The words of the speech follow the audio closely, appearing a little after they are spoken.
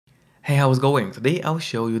Hey, how's it going? Today I'll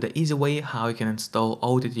show you the easy way how you can install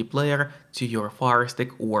OttPlayer to your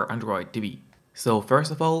Firestick or Android TV. So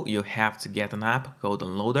first of all, you have to get an app called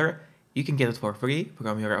Downloader. You can get it for free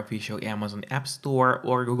from your official Amazon App Store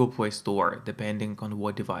or Google Play Store, depending on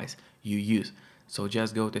what device you use. So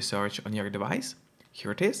just go to search on your device.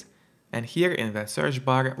 Here it is. And here in the search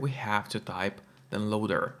bar, we have to type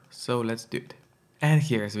Downloader. So let's do it. And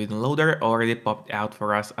here's the downloader already popped out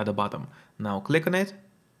for us at the bottom. Now click on it.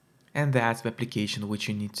 And that's the application which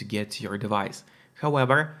you need to get to your device.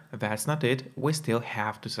 However, that's not it, we still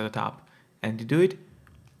have to set it up. And to do it,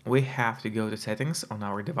 we have to go to settings on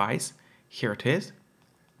our device. Here it is.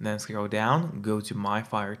 Then scroll down, go to My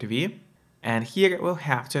Fire TV. And here we'll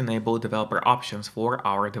have to enable developer options for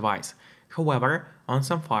our device. However, on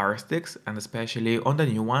some Fire Sticks, and especially on the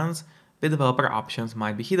new ones, the developer options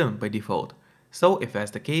might be hidden by default. So if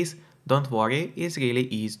that's the case, don't worry, it's really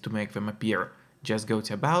easy to make them appear. Just go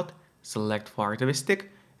to About, select Fire TV Stick,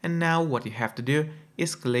 and now what you have to do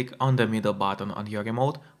is click on the middle button on your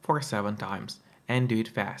remote for 7 times, and do it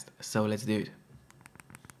fast, so let's do it.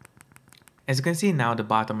 As you can see now at the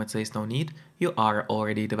bottom it says no need, you are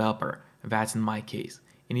already a developer, that's in my case.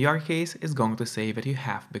 In your case it's going to say that you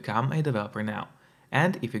have become a developer now,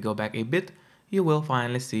 and if you go back a bit, you will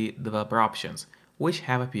finally see developer options, which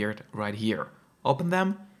have appeared right here. Open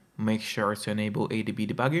them, make sure to enable ADB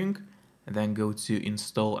debugging, and then go to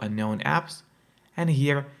Install Unknown Apps, and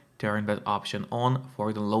here turn that option on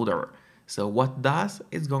for the loader. So what it does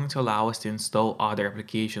is going to allow us to install other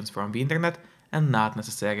applications from the internet and not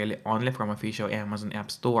necessarily only from official Amazon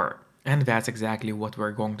App Store. And that's exactly what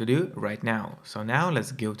we're going to do right now. So now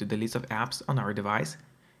let's go to the list of apps on our device.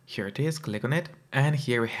 Here it is, click on it, and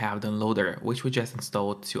here we have the downloader, which we just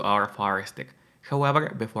installed to our Fire Stick.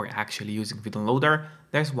 However, before actually using the downloader,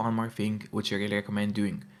 there's one more thing which I really recommend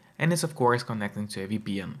doing, and it's of course connecting to a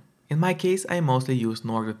VPN. In my case, I mostly use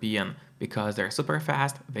NordVPN because they're super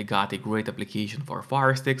fast, they got a great application for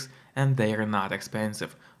Fire Sticks, and they are not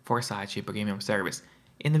expensive for such a premium service.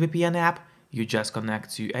 In the VPN app, you just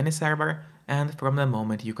connect to any server, and from the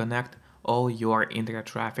moment you connect, all your internet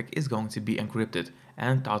traffic is going to be encrypted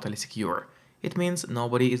and totally secure. It means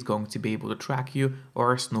nobody is going to be able to track you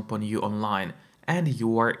or snoop on you online, and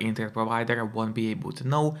your internet provider won't be able to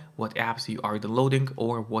know what apps you are downloading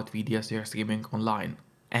or what videos you're streaming online.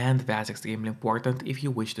 And that's extremely important if you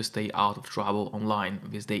wish to stay out of trouble online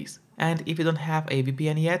these days. And if you don't have a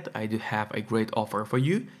VPN yet, I do have a great offer for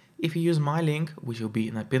you. If you use my link, which will be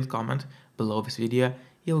in a pinned comment below this video,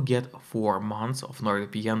 you'll get 4 months of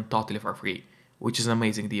NordVPN totally for free, which is an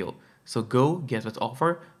amazing deal. So go get that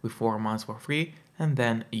offer with 4 months for free and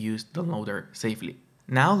then use the downloader safely.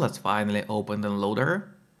 Now let's finally open the downloader.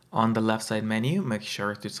 On the left side menu, make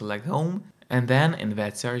sure to select Home, and then in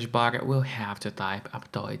that search bar we'll have to type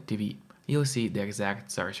Aptoide TV. You'll see the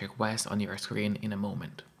exact search request on your screen in a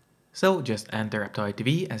moment. So just enter Aptoide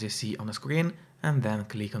TV as you see on the screen and then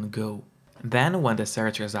click on Go. Then when the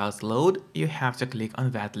search results load, you have to click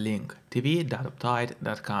on that link,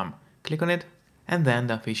 tv.aptoide.com. Click on it, and then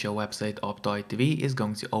the official website of Aptoide TV is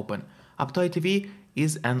going to open. Aptoide TV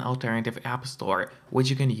is an alternative app store which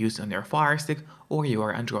you can use on your Fire Stick or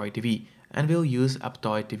your Android TV, and we'll use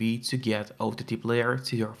Aptoide TV to get OttPlayer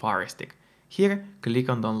to your Fire Stick. Here, click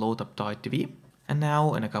on Download Aptoide TV, and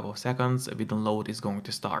now in a couple of seconds the download is going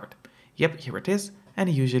to start. Yep, here it is, and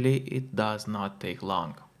usually it does not take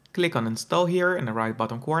long. Click on Install here in the right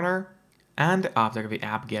bottom corner, and after the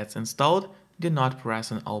app gets installed, do not press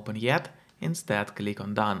on Open yet, instead click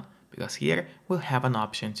on Done, because here we'll have an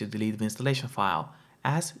option to delete the installation file,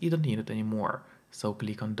 as you don't need it anymore. So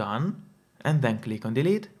click on Done, and then click on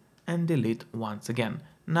Delete, and delete once again.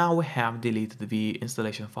 Now we have deleted the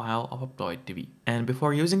installation file of Aptoide TV. And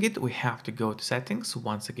before using it, we have to go to Settings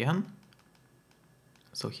once again.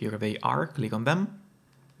 So here they are, click on them.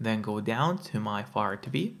 Then go down to My Fire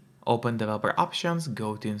TV, open Developer Options,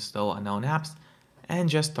 go to Install Unknown Apps, and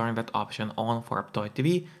just turn that option on for Aptoide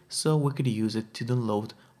TV so we could use it to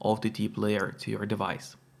download OttPlayer to your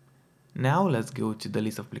device. Now let's go to the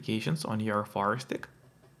list of applications on your Fire Stick.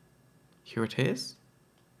 Here it is.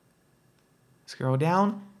 Scroll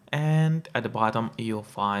down, and at the bottom you'll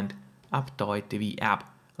find Aptoide TV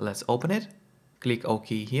app. Let's open it. Click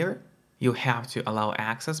OK here. You have to allow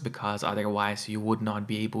access because otherwise you would not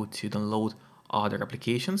be able to download other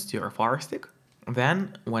applications to your Fire Stick.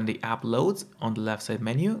 Then, when the app loads, on the left side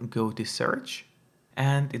menu, go to Search,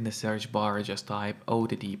 and in the search bar just type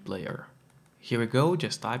OttPlayer. Here we go,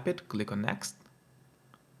 just type it, click on Next,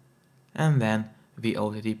 and then the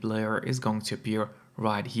OttPlayer is going to appear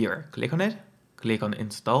right here. Click on it, click on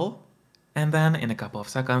Install, And then in a couple of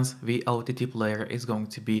seconds, the OttPlayer is going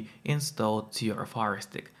to be installed to your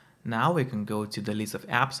Firestick. Now we can go to the list of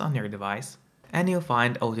apps on your device and you'll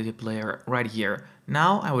find OttPlayer right here.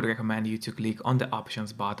 Now I would recommend you to click on the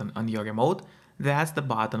options button on your remote. That's the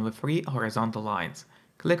button with 3 horizontal lines.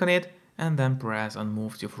 Click on it and then press on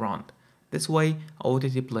move to front. This way,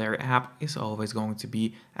 OttPlayer app is always going to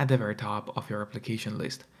be at the very top of your application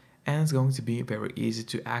list and it's going to be very easy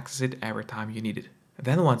to access it every time you need it.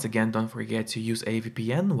 Then once again, don't forget to use a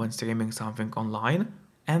VPN when streaming something online,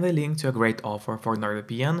 and a link to a great offer for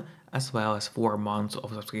NordVPN as well as 4 months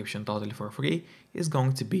of subscription totally for free is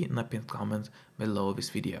going to be in the pinned comment below this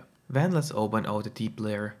video. Then let's open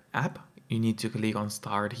OttPlayer app. You need to click on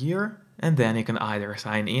start here, and then you can either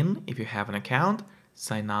sign in if you have an account,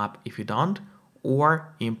 sign up if you don't,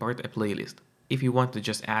 or import a playlist. If you want to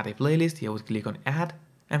just add a playlist, you would click on add,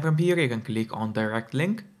 and from here you can click on direct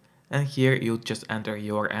link, and here you just enter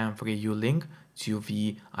your M3U link to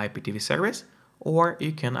the IPTV service, or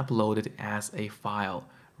you can upload it as a file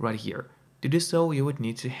right here. To do so, you would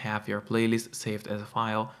need to have your playlist saved as a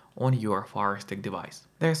file on your Firestick device.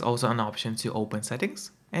 There's also an option to open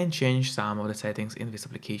settings and change some of the settings in this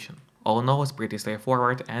application. All in all, it's pretty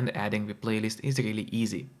straightforward and adding the playlist is really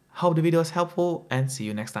easy. Hope the video is helpful and see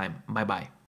you next time. Bye bye.